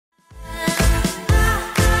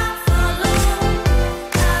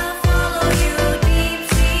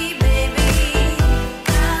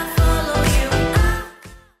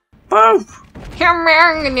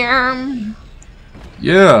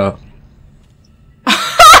Yeah.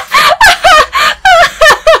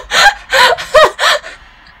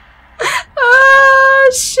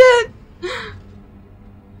 Oh shit.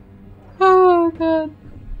 Oh god.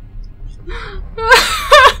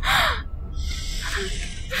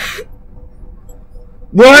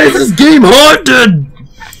 Why is this game haunted?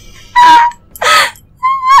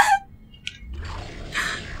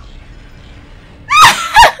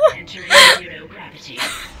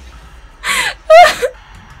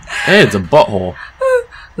 Hey, it's a butthole.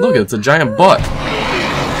 Look, it's a giant butt.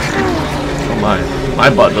 Oh my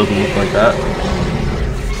butt doesn't look like that.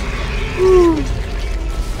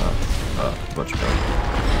 Butcher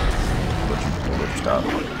stop.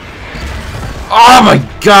 Oh my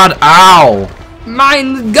god, ow!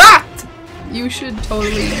 Mein Gott! You should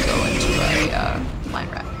totally go into a line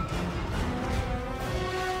rack.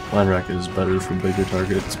 Line rack is better for bigger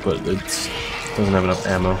targets, but it doesn't have enough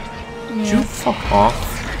ammo. Yeah. Would you fuck off?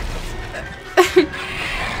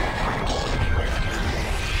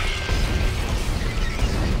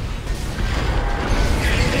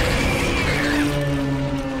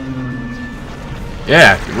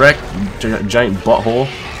 Yeah, wreck, giant butthole.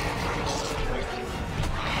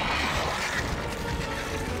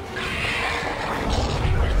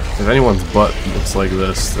 If anyone's butt looks like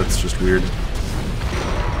this, that's just weird.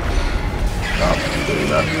 Stop doing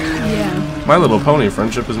that. Yeah. My Little Pony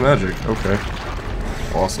friendship is magic. Okay.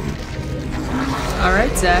 Awesome.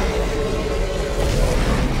 Alright, Zach.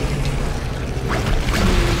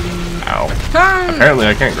 Ow. Apparently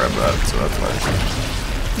I can't grab that, so that's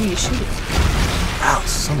nice. You shoot it. Ow,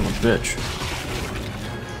 son of a bitch.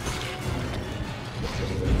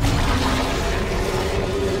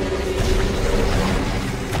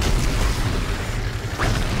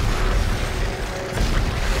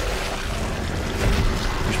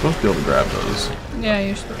 You're supposed to be able to grab those. Yeah,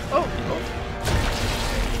 you're supposed to. Oh.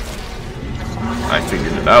 I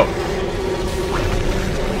figured it out.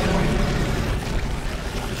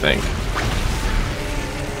 I think.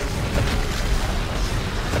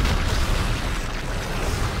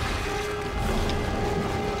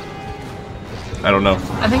 I don't know.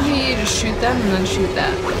 I think you need to shoot them and then shoot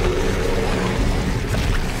that.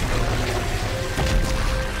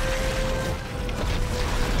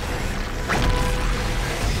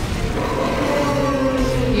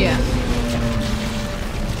 Yeah.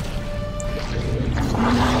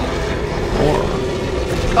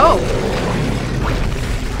 Oh!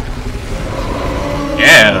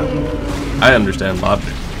 Yeah! I understand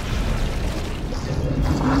logic.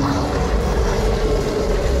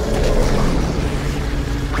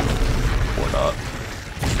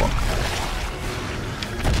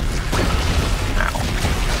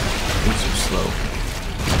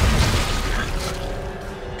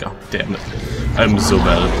 God damn it. I'm so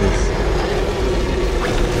bad at this.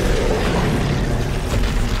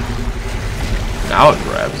 Now it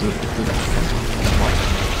grabs it.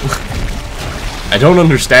 I don't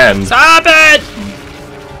understand. Stop it!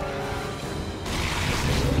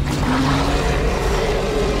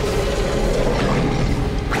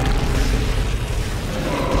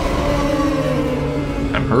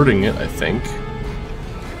 I'm hurting it, I think.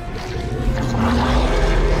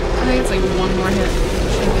 I think it's like one more hit.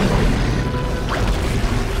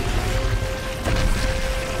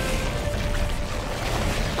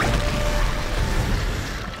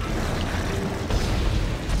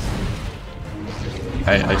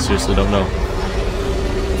 I seriously don't know.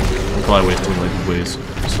 I'm probably wasting like ways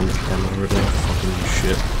some ammo right now. Fucking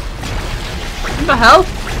shit. What the hell?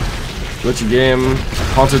 Glitchy game,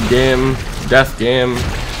 haunted game, death game.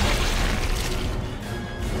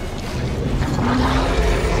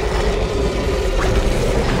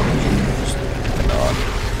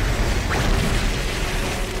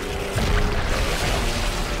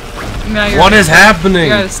 What is happening?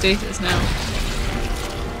 You're out of stasis now.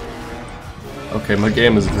 Okay, my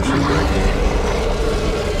game is officially breaking.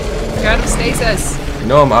 You're out of stasis. You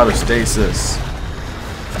know I'm out of stasis.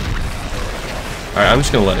 Alright, I'm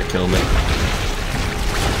just gonna let it kill me.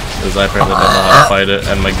 Because I apparently don't know how to fight it,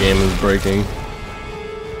 and my game is breaking.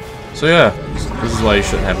 So yeah, this is why you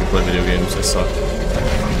shouldn't have me play video games, they suck.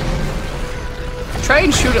 Try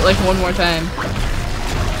and shoot it like one more time.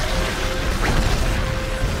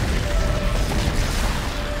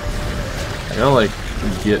 I gotta like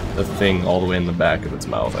get a thing all the way in the back of its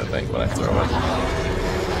mouth, I think, when I throw it.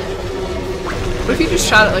 What if you just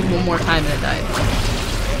shot it like one more time and it died?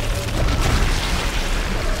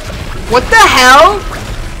 What the hell?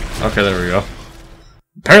 Okay, there we go.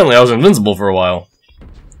 Apparently I was invincible for a while.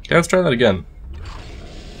 Okay, let's try that again.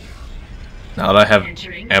 Now that I have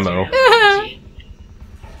ammo.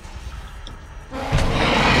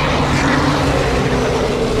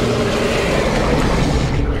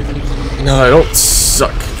 No, I don't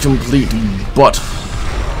suck complete butt.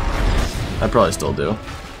 I probably still do.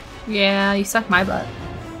 Yeah, you suck my butt.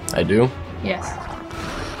 I do? Yes.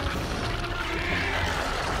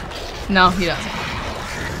 No, he doesn't.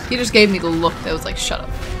 He just gave me the look that was like, shut up.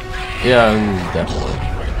 Yeah, definitely.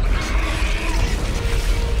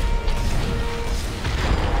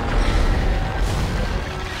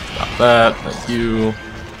 Stop that. Thank you.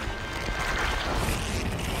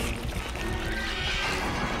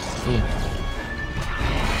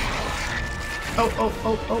 Oh, oh,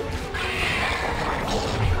 oh, oh.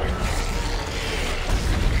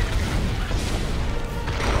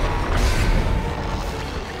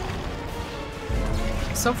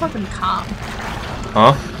 So fucking calm.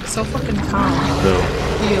 Huh? So fucking calm. Who?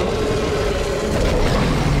 You.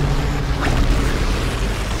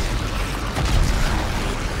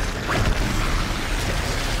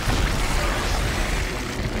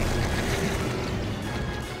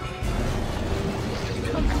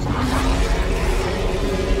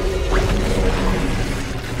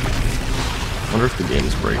 I wonder if the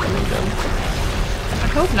game's breaking again. I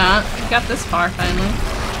hope not. We got this far finally.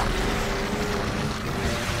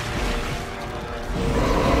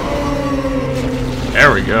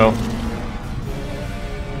 There we go.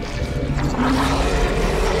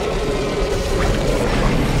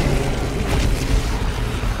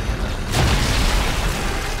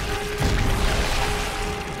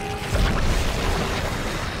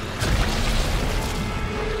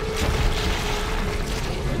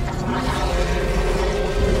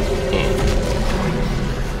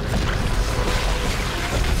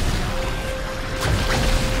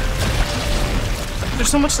 There's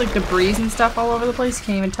so much like debris and stuff all over the place, you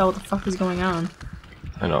can't even tell what the fuck is going on.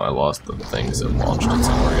 I know, I lost the things that launched it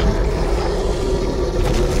somewhere again.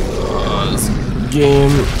 This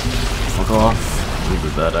game. Fuck off. We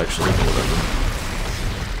did that actually, whatever.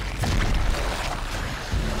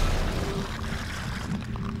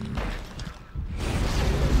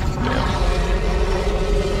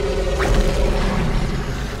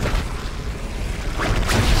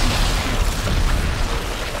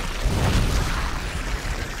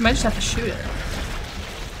 You might just have to shoot it.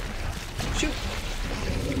 Shoot.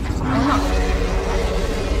 Oh,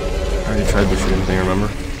 I already tried the shooting thing, remember?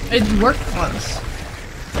 it worked once.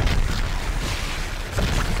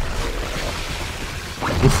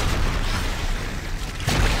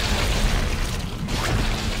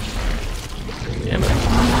 Damn it.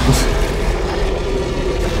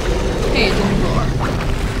 Hey, it didn't blow up.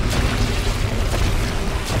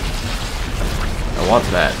 I want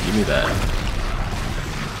that. Give me that.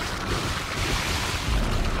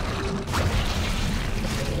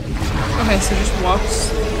 Okay, so just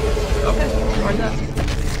walks. Okay, toward that.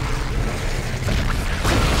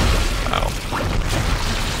 Ow.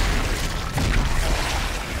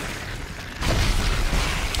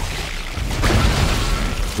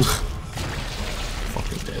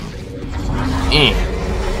 Fucking dead.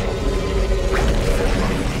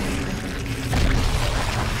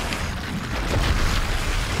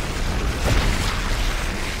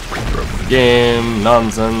 Broke the game.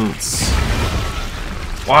 Nonsense.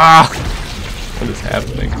 Wow. What is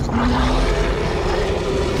happening?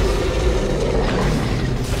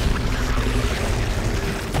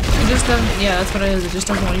 It just doesn't. Yeah, that's what it is. It just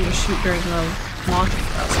doesn't want you to shoot during the launch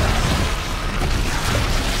process.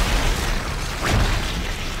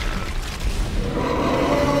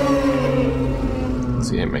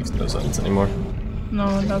 See, it makes no sense anymore.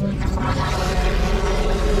 No, it doesn't.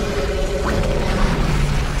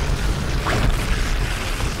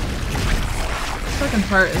 This fucking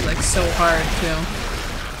part is like so hard too.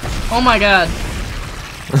 Oh my god.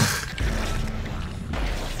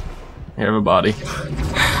 You have a body. I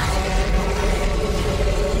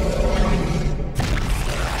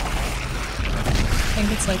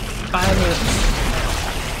think it's like 5 minutes.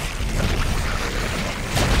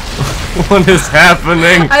 What is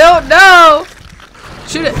happening? I don't know!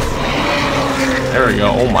 Shoot it. There we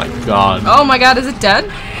go. Oh my god. Oh my god, is it dead?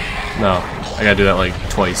 No. I gotta do that like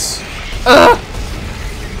twice. Ugh!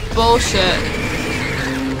 Bullshit.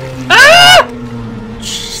 Ah!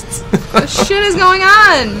 What shit is going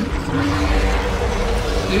on?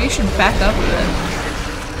 Maybe you should back up a bit.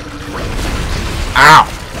 Ow!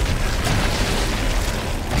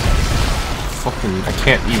 Fucking, I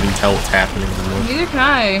can't even tell what's happening anymore. Neither can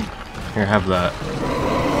I. Here, have that.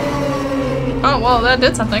 Oh, well, that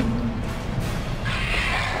did something.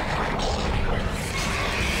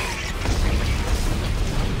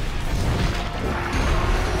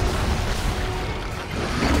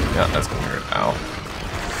 Yeah, that's gonna hurt. Ow.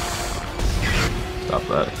 Stop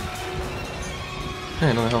that. Hey,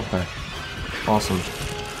 another health pack. Awesome.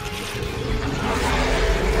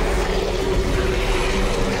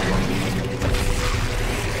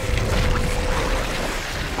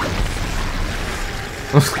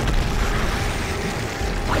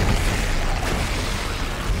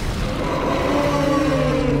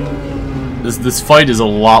 This fight is a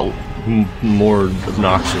lot more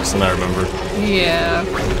obnoxious than I remember. Yeah.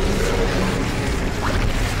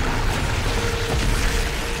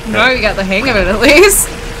 No, you got the hang of it at least.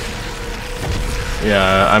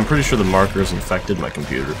 Yeah, I'm pretty sure the markers infected my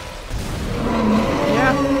computer.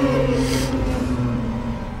 Yeah.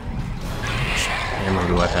 Which ammo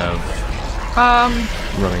do I have? Um.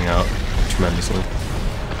 Running out tremendously.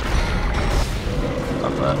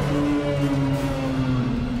 Not bad.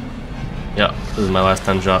 Yeah, this is my last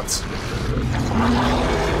 10 shots.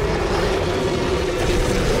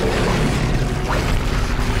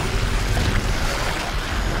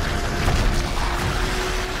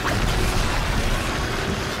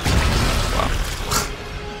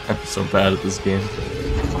 I'm so bad at this game.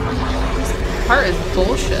 This part is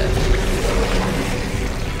bullshit.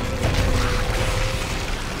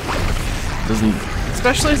 Doesn't.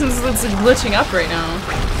 Especially since it's glitching up right now.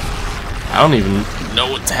 I don't even know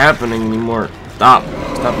what's happening anymore. Stop.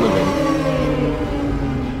 Stop living.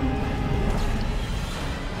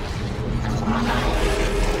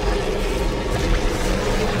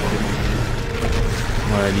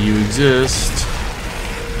 Why do you exist?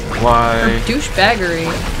 Why? Douchebaggery.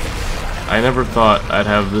 I never thought I'd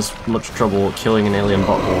have this much trouble killing an alien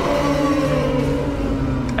butthole.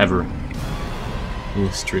 Ever. In the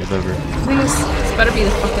history of ever. I think this better be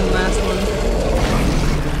the fucking last one.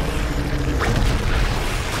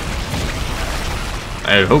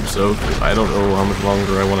 I hope so, because I don't know how much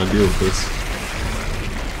longer I want to deal with this.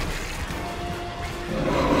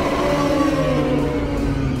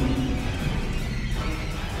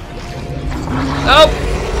 Oh!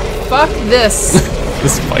 Fuck this.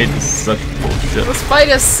 This fight is such bullshit. This fight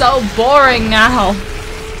is so boring now.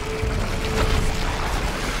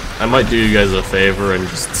 I might do you guys a favor and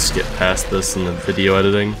just skip past this in the video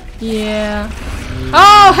editing. Yeah.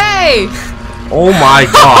 Oh, hey! Oh my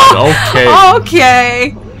god, okay.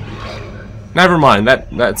 Okay. Never mind,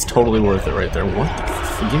 that's totally worth it right there. What the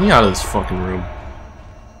f- Get me out of this fucking room.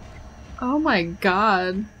 Oh my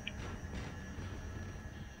god.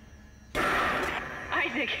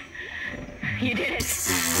 Isaac, you did it.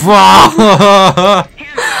 What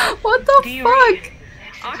What the fuck?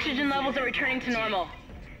 Oxygen levels are returning to normal.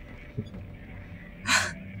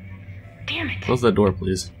 Damn it. Close that door,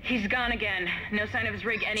 please. He's gone again. No sign of his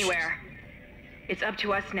rig anywhere. It's up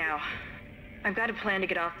to us now. I've got a plan to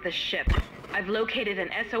get off this ship. I've located an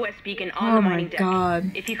SOS beacon on the mining deck.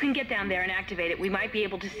 God. If you can get down there and activate it, we might be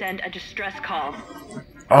able to send a distress call.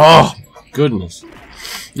 Oh, goodness.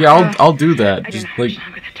 Yeah, I'll do that. Just, like,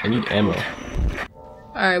 I need ammo.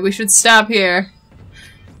 Alright, we should stop here.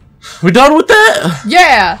 We're done with that?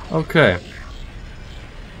 Yeah! Okay.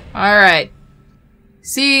 Alright.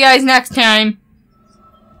 See you guys next time.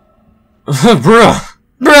 Bruh.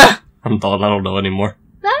 Bruh! I don't know anymore.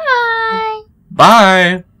 Bye!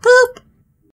 Bye. Boop.